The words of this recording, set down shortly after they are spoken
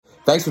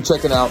Thanks for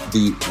checking out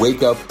the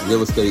Wake Up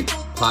Real Estate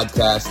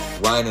podcast.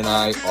 Ryan and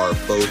I are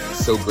both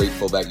so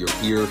grateful that you're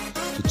here.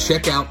 To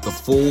check out the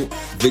full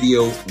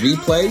video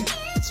replay,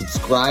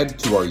 subscribe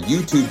to our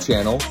YouTube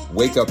channel,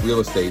 Wake Up Real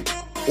Estate,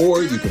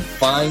 or you can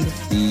find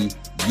the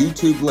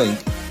YouTube link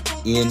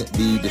in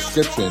the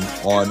description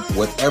on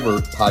whatever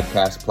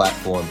podcast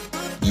platform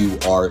you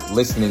are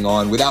listening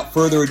on. Without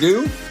further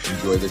ado,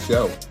 enjoy the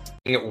show.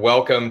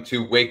 Welcome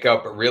to Wake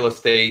Up Real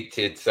Estate.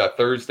 It's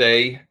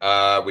Thursday,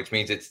 which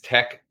means it's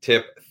Tech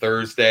Tip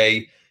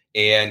Thursday.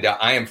 And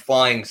I am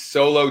flying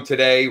solo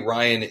today.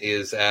 Ryan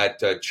is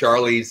at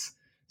Charlie's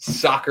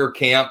soccer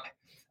camp.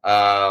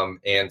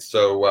 And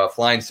so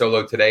flying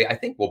solo today. I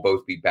think we'll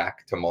both be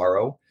back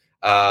tomorrow.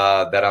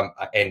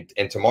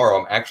 And tomorrow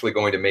I'm actually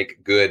going to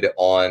make good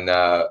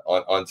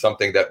on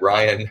something that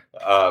Ryan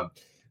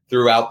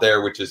threw out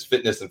there, which is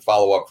Fitness and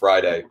Follow-Up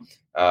Friday.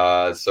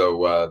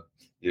 So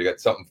you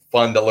got something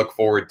fun to look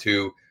forward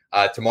to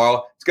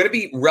tomorrow. It's going to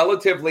be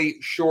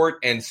relatively short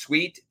and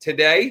sweet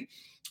today.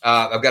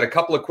 I've got a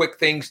couple of quick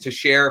things to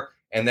share,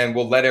 and then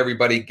we'll let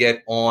everybody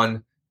get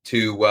on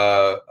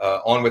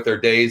with their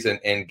days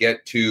and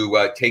get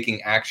to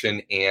taking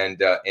action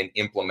and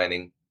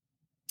implementing.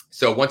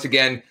 So once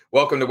again,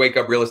 welcome to Wake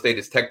Up Real Estate.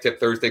 It's Tech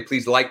Tip Thursday.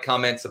 Please like,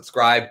 comment,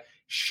 subscribe,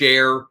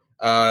 share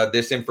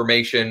this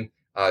information.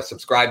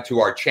 Subscribe to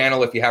our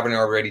channel if you haven't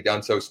already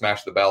done so.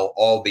 Smash the bell.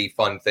 All the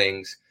fun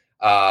things.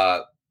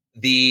 I'll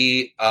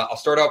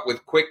start off with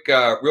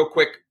real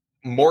quick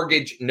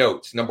mortgage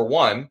notes. Number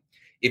one,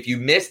 if you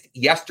missed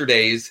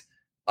yesterday's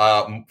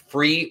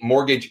free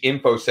mortgage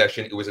info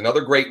session, it was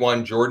another great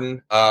one.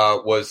 Jordan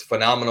was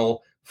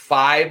phenomenal.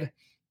 5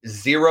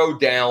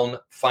 zero-down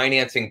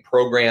financing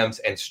programs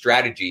and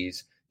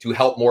strategies to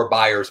help more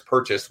buyers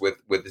purchase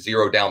with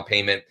zero down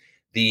payment.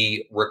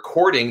 The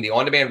recording, the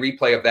on-demand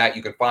replay of that,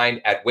 you can find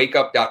at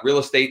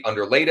wakeup.realestate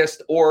under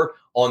latest or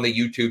on the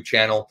YouTube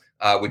channel,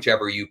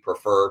 whichever you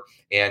prefer.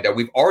 And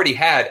we've already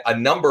had a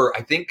number,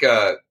 I think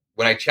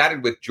when I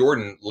chatted with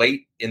Jordan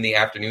late in the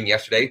afternoon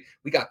yesterday,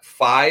 we got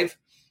five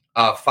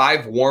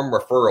warm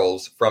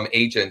referrals from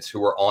agents who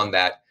were on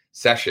that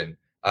session.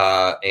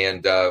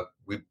 And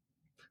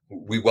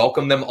we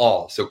welcome them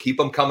all. So keep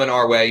them coming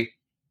our way.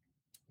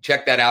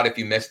 Check that out if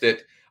you missed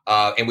it.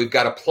 And we've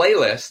got a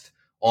playlist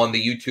on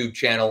the YouTube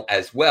channel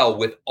as well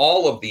with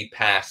all of the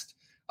past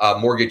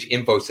mortgage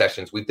info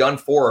sessions. We've done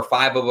 4 or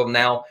 5 of them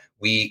now.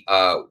 We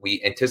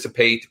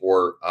anticipate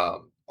or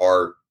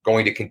are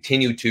going to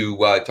continue to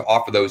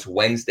offer those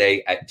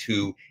Wednesday at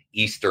 2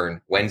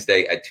 Eastern.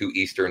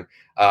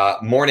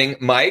 Morning,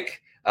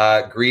 Mike.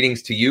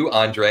 Greetings to you,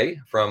 Andre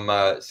from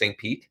St.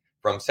 Pete,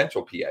 from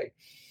Central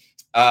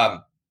PA.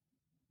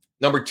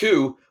 Number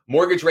 2,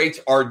 mortgage rates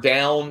are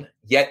down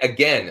yet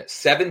again,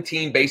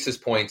 17 basis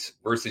points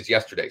versus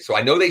yesterday. So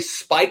I know they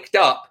spiked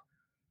up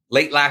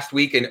late last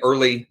week and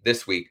early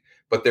this week,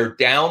 but they're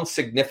down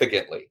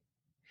significantly.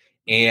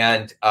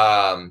 And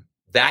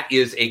that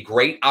is a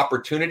great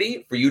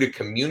opportunity for you to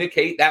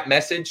communicate that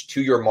message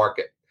to your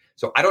market.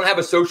 So I don't have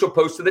a social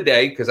post of the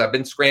day because I've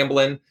been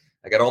scrambling.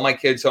 I got all my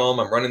kids home.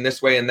 I'm running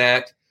this way and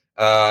that.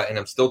 And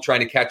I'm still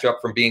trying to catch up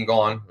from being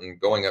gone and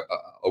going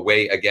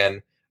away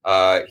again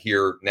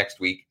here next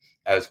week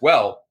as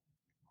well.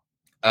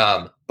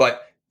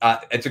 But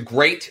it's a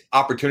great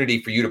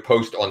opportunity for you to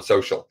post on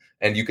social,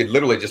 and you could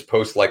literally just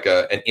post like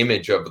an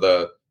image of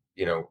a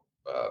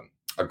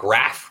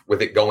graph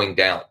with it going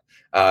down,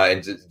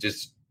 and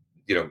just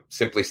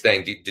simply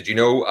saying, did you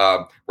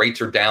know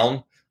rates are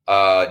down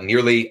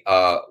nearly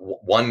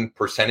 1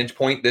 percentage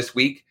point this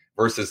week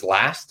versus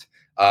last?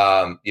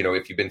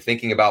 If you've been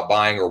thinking about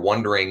buying or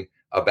wondering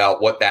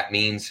about what that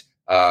means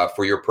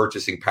for your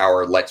purchasing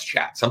power, let's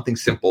chat. Something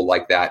simple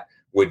like that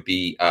would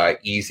be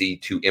easy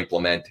to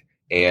implement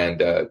and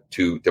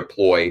to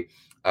deploy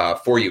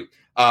for you.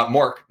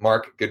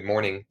 Mark, good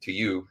morning to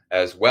you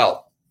as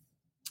well.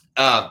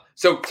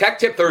 So Tech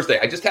Tip Thursday,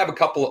 I just have a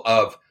couple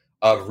of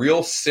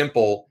real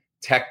simple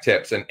tech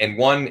tips. And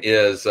one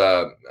is,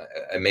 I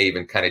may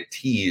even kind of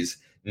tease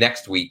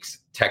next week's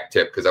tech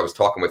tip because I was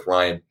talking with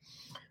Ryan.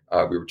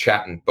 We were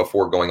chatting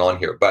before going on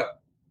here. But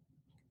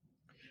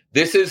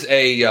this is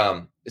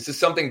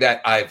something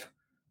that I've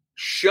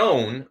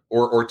shown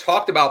or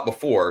talked about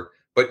before,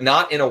 but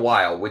not in a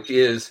while, which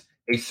is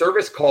a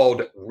service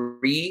called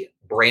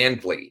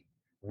Rebrandly,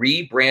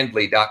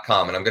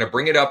 rebrandly.com. And I'm going to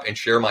bring it up and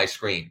share my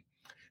screen.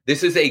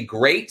 This is a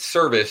great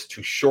service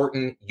to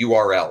shorten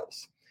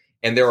URLs.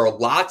 And there are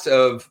lots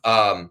of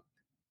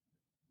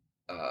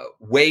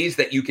ways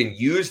that you can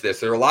use this.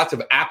 There are lots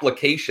of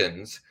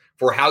applications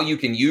for how you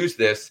can use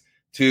this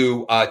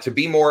to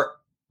be more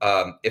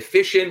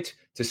efficient,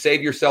 to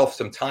save yourself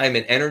some time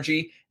and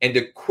energy, and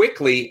to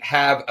quickly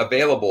have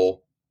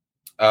available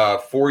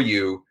for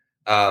you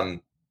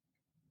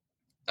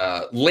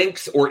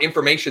links or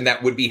information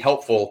that would be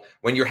helpful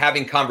when you're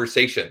having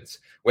conversations,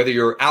 whether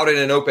you're out at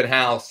an open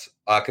house,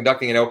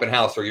 conducting an open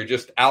house, or you're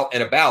just out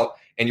and about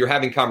and you're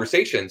having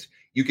conversations.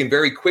 You can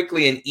very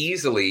quickly and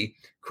easily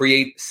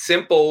create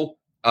simple,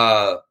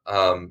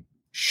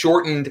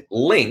 shortened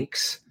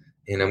links.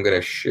 And I'm going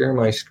to share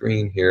my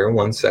screen here.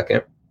 1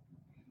 second.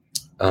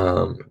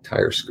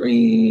 Entire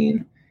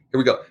screen. Here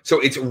we go. So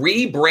it's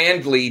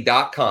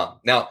rebrandly.com.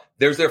 Now,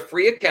 there's a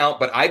free account,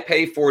 but I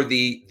pay for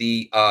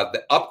the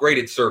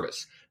upgraded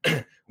service.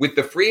 With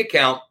the free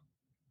account,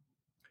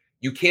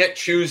 you can't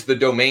choose the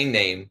domain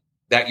name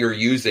that you're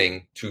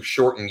using to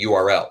shorten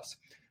URLs.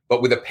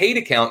 But with a paid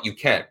account, you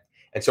can.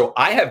 And so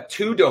I have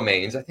 2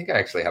 domains. I think I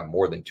actually have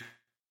more than 2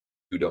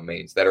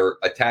 domains that are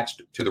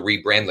attached to the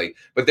Rebrandly.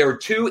 But there are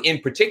 2 in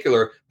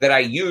particular that I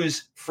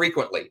use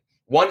frequently.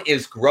 One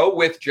is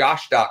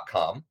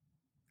growwithjosh.com,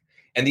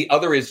 and the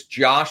other is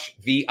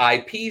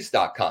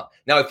joshvips.com.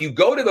 Now, if you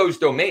go to those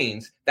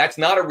domains, that's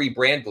not a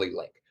Rebrandly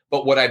link.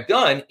 But what I've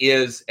done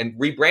is, and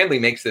Rebrandly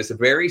makes this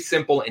very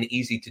simple and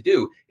easy to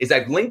do, is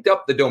I've linked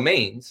up the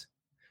domains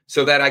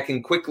so that I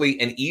can quickly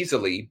and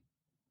easily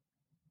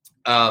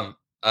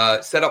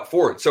set up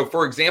for it. So,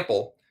 for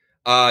example,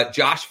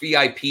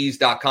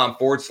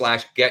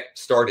 joshvips.com/get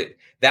started.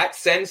 That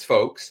sends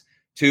folks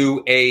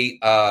to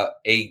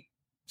a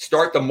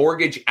start the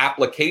mortgage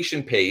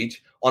application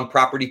page on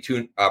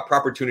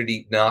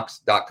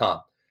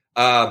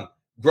propertynoknox.com.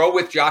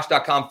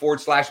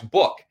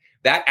 Growwithjosh.com/book.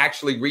 That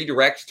actually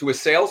redirects to a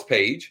sales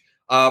page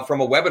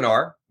from a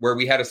webinar where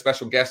we had a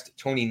special guest,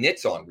 Tony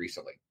Nitz, on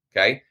recently.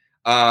 Okay.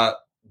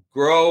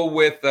 Grow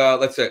with,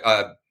 let's say,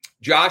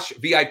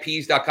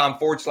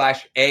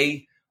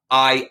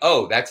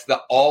 joshvips.com/AIO. That's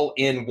the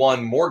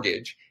all-in-one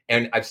mortgage.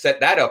 And I've set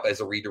that up as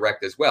a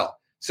redirect as well.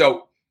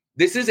 So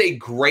this is a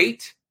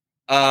great,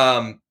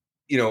 I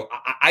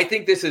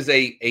think this is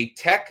a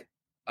tech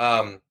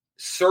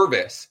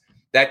service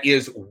that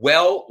is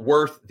well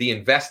worth the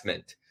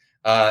investment.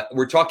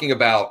 We're talking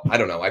about, I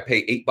don't know, I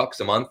pay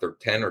 $8 a month or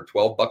 10 or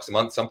 $12 a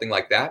month, something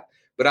like that.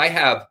 But I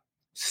have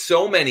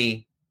so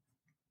many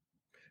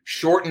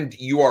shortened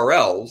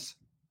URLs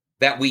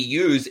that we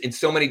use in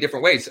so many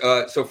different ways.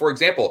 So for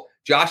example,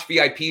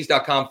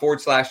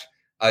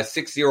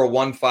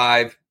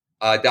 joshvips.com/6015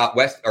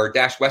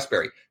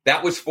 -Westbury.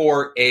 That was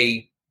for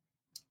a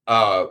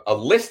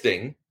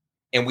listing,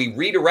 and we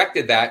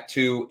redirected that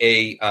to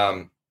a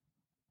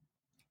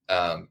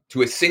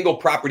single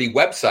property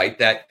website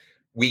that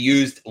we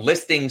used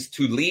listings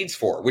to leads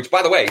for, which,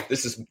 by the way,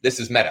 this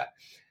is meta.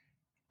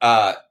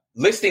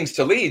 Listings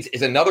to leads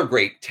is another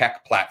great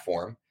tech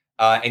platform.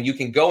 And you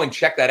can go and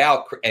check that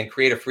out and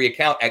create a free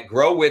account at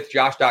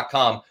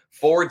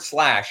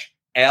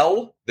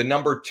growwithjosh.com/L, the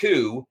number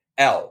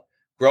 2L.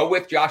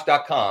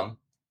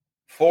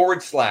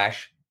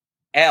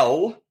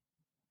 Growwithjosh.com/L,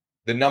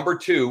 the number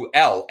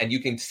 2L. And you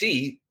can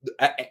see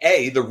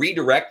the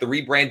redirect, the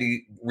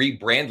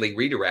Rebrandly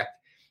redirect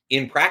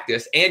in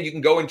practice. And you can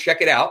go and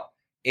check it out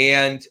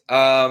and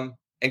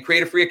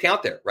create a free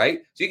account there,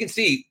 right? So you can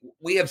see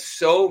we have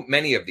so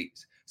many of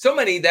these, so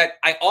many that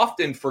I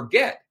often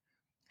forget.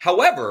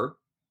 However,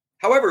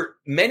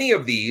 many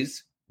of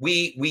these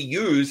we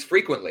use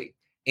frequently.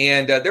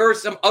 And there are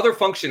some other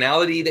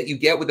functionality that you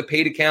get with a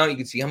paid account. You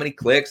can see how many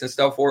clicks and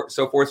so forth.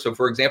 So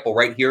for example,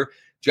 right here,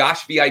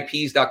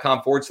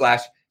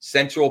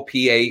 joshvips.com/Central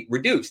PA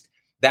reduced.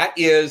 That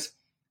is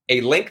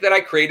a link that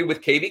I created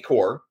with KV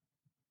Core.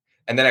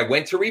 And then I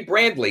went to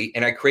Rebrandly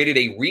and I created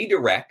a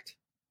redirect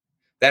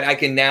that I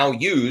can now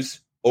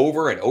use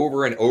over and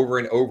over and over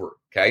and over.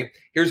 Okay.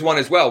 Here's one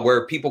as well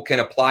where people can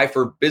apply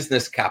for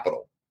business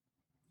capital,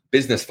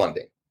 business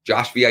funding,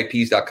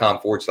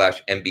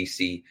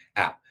 joshvips.com/MBC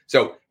app.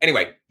 So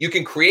anyway, you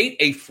can create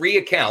a free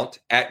account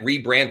at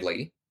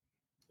Rebrandly.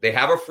 They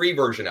have a free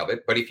version of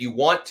it. But if you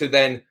want to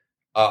then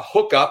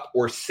hook up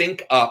or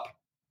sync up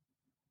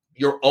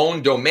your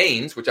own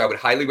domains, which I would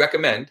highly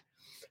recommend,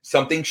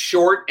 something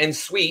short and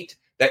sweet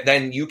that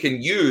then you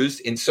can use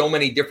in so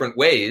many different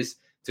ways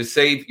to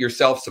save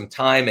yourself some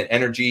time and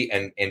energy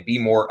and be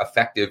more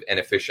effective and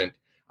efficient,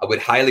 I would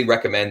highly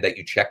recommend that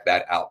you check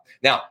that out.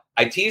 Now,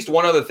 I teased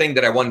one other thing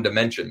that I wanted to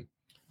mention,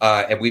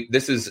 and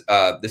this is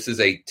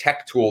a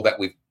tech tool that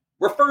we've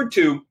referred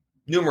to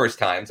numerous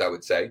times, I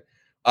would say.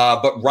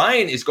 But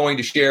Ryan is going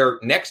to share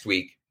next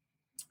week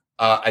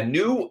a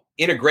new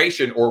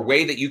integration or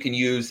way that you can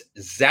use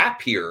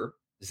Zapier,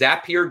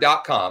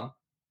 Zapier.com,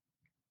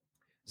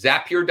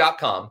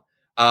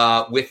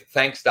 with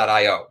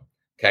thanks.io.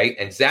 Okay,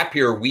 and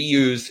Zapier we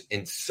use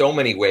in so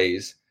many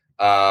ways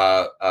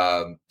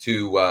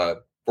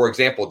for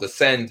example, to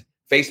send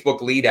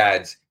Facebook lead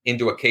ads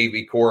into a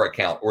KV Core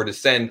account, or to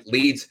send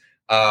leads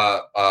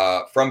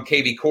from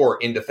KV Core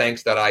into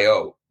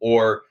thanks.io,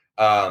 or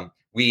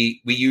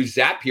we use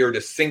Zapier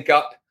to sync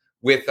up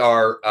with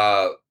our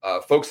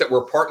folks that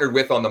we're partnered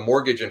with on the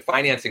mortgage and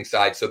financing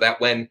side, so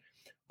that when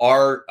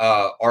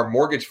our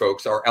mortgage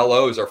folks, our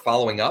LOs, are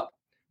following up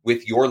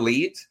with your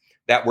leads,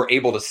 that we're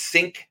able to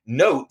sync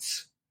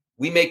notes.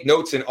 We make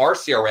notes in our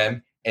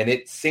CRM, and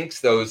it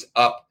syncs those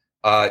up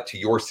to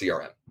your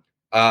CRM.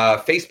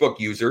 Facebook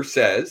user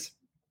says,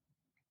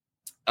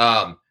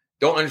 don't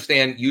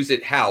understand, use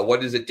it how?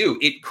 What does it do?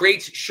 It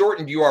creates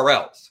shortened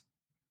URLs.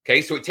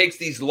 Okay, so it takes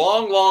these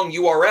long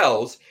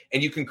URLs,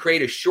 and you can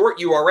create a short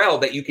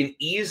URL that you can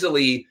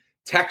easily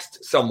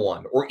text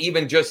someone or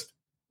even just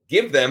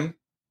give them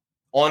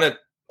on a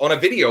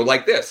video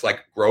like this,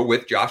 like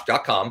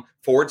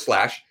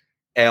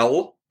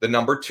growwithjosh.com/L, the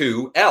number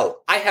 2L.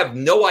 I have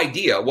no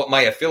idea what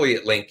my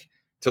affiliate link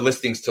to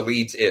Listings to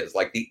Leads is,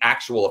 like the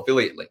actual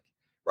affiliate link,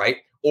 right?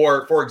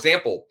 Or for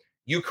example,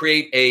 you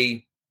create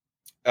an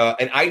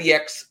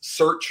IDX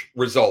search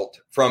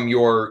result from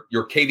your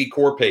KV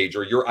Core page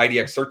or your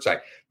IDX search site.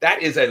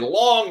 That is a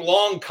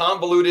long,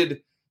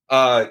 convoluted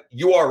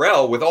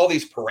URL with all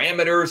these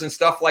parameters and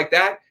stuff like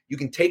that. You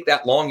can take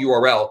that long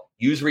URL,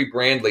 use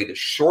Rebrandly to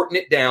shorten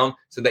it down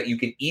so that you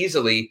can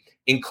easily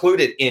include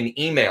it in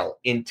email,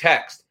 in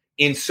text,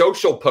 in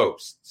social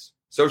posts,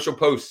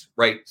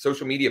 right?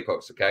 Social media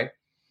posts, okay?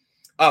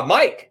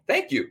 Mike,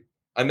 thank you.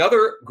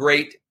 Another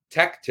great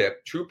tech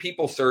tip, True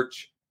People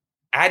Search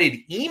added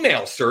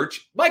email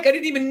search. Mike, I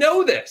didn't even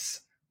know this.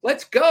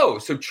 Let's go.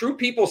 So True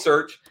People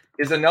Search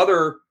is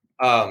another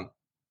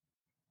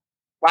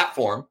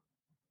platform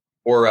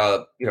or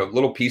a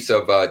little piece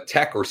of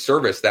tech or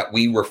service that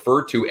we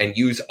refer to and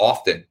use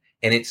often,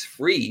 and it's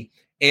free.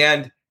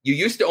 And you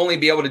used to only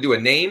be able to do a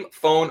name,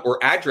 phone, or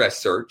address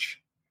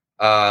search.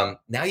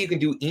 Now you can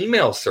do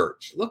email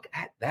search. Look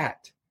at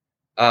that.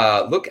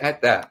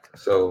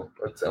 So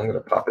I'm going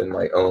to pop in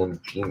my own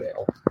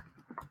Gmail.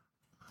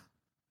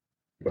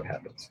 What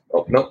happens?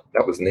 Oh, no,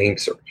 that was name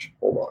search.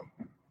 Hold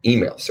on.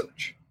 Email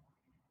search.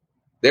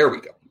 There we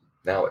go.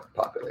 Now it's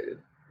populated.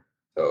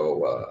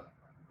 So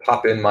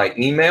pop in my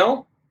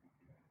email.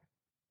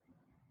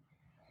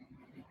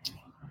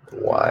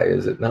 Why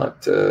is it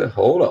not?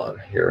 Hold on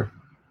here.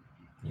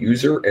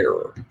 User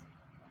error.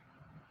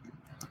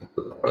 It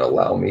doesn't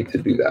allow me to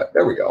do that.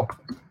 There we go.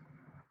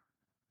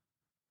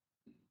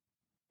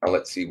 Now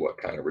let's see what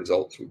kind of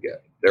results we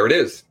get. There it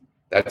is.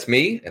 That's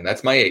me, and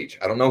that's my age.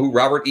 I don't know who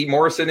Robert E.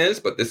 Morrison is,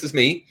 but this is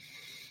me,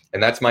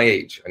 and that's my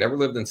age. I never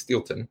lived in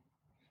Steelton.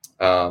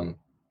 But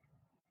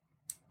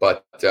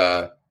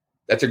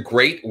that's a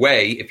great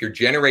way if you're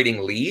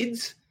generating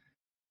leads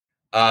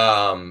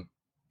and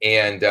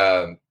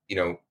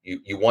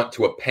you want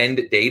to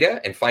append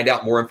data and find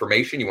out more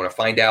information. You want to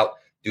find out,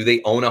 do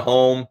they own a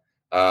home?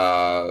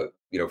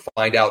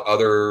 Find out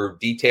other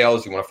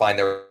details. You want to find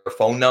their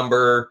phone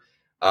number.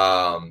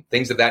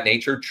 Things of that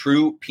nature.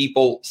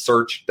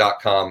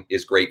 TruePeopleSearch.com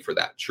is great for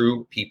that.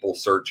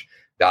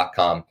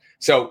 TruePeopleSearch.com.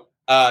 So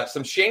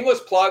some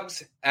shameless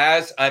plugs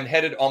as I'm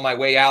headed on my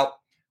way out.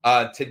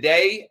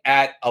 Today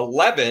at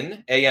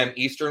 11 a.m.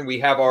 Eastern,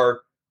 we have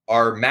our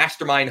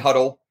mastermind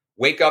huddle,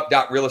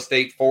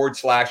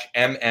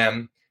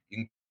 wakeup.realestate/MM. You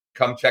can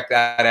come check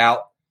that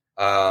out.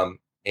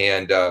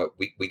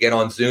 We get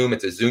on Zoom.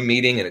 It's a Zoom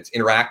meeting and it's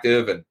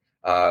interactive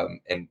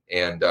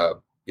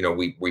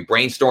we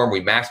brainstorm, we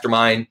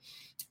mastermind,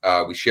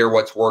 we share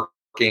what's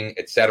working,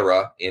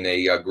 etc. in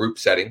a group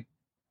setting.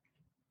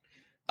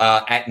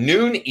 At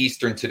noon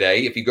Eastern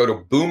today, if you go to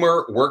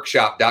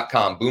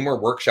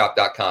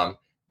boomerworkshop.com,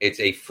 it's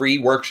a free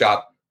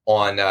workshop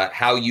on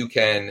how you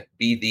can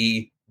be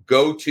the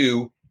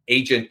go-to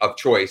agent of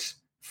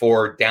choice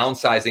for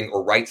downsizing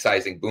or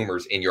right-sizing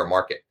boomers in your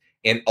market.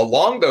 And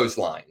along those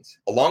lines,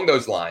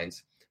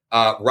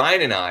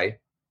 Ryan and I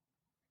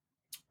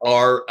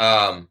are...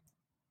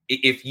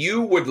 if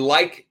you would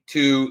like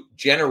to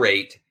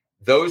generate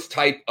those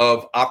type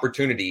of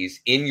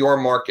opportunities in your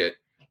market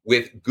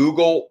with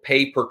Google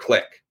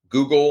pay-per-click,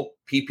 Google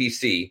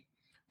PPC,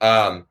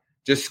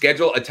 just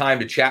schedule a time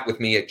to chat with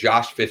me at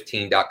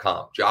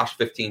josh15.com,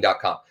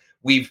 josh15.com.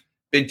 We've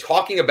been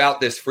talking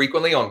about this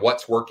frequently on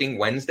What's Working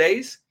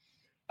Wednesdays,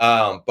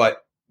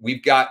 but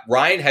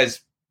Ryan has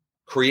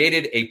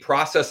created a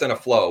process and a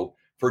flow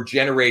for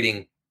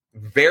generating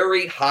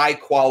very high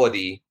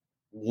quality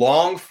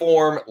long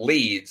form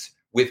leads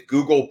with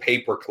Google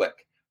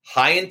pay-per-click,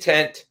 high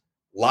intent,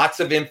 lots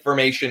of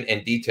information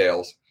and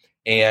details.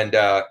 And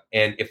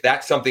if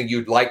that's something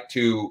you'd like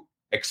to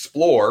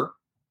explore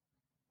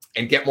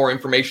and get more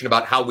information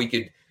about how we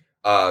could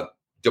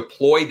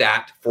deploy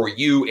that for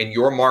you in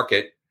your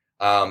market,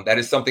 that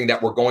is something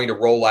that we're going to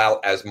roll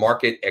out as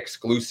market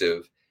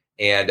exclusive.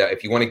 And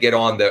if you want to get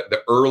on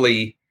the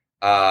early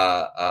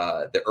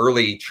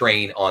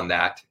train on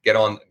that, get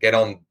on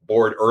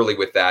board early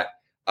with that.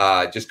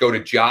 Just go to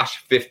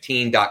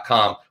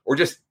josh15.com or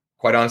just,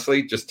 quite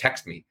honestly, just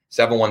text me,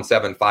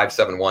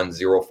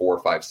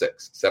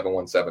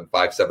 717-571-0456,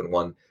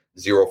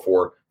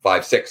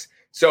 717-571-0456.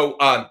 So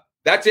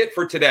that's it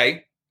for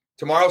today.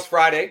 Tomorrow's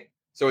Friday,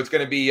 so it's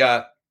going to be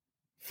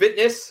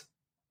Fitness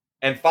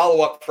and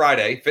Follow-Up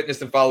Friday.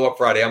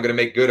 I'm going to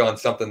make good on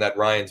something that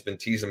Ryan's been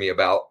teasing me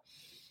about.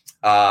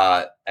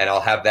 And I'll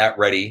have that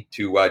ready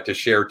to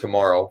share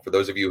tomorrow. For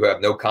those of you who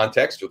have no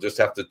context, you'll just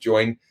have to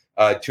tune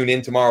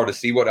in tomorrow to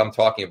see what I'm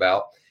talking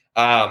about.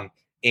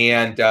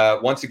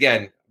 Once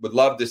again, would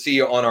love to see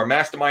you on our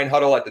mastermind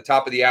huddle at the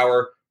top of the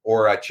hour,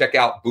 or check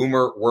out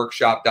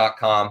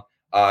boomerworkshop.com.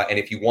 And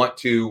if you want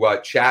to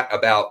chat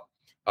about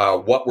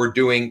what we're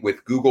doing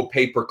with Google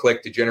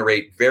pay-per-click to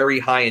generate very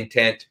high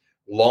intent,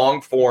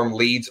 long form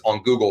leads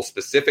on Google,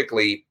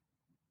 specifically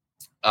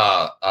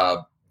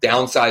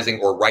downsizing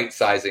or right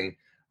sizing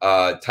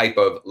type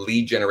of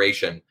lead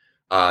generation,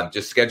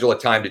 just schedule a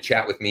time to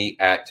chat with me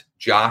at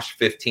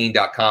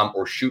josh15.com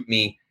or shoot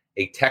me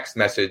a text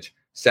message,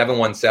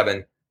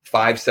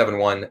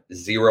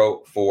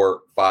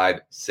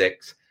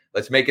 717-571-0456.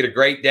 Let's make it a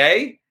great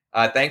day.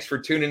 Thanks for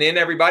tuning in,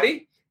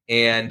 everybody,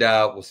 and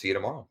we'll see you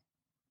tomorrow.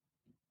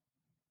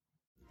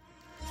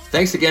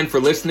 Thanks again for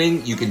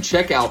listening. You can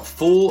check out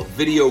full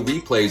video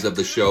replays of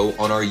the show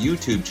on our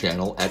YouTube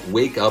channel at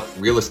Wake Up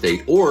Real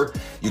Estate, or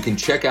you can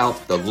check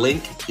out the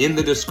link in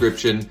the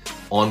description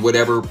on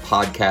whatever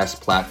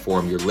podcast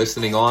platform you're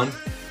listening on.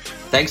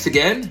 Thanks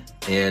again,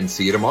 and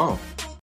see you tomorrow.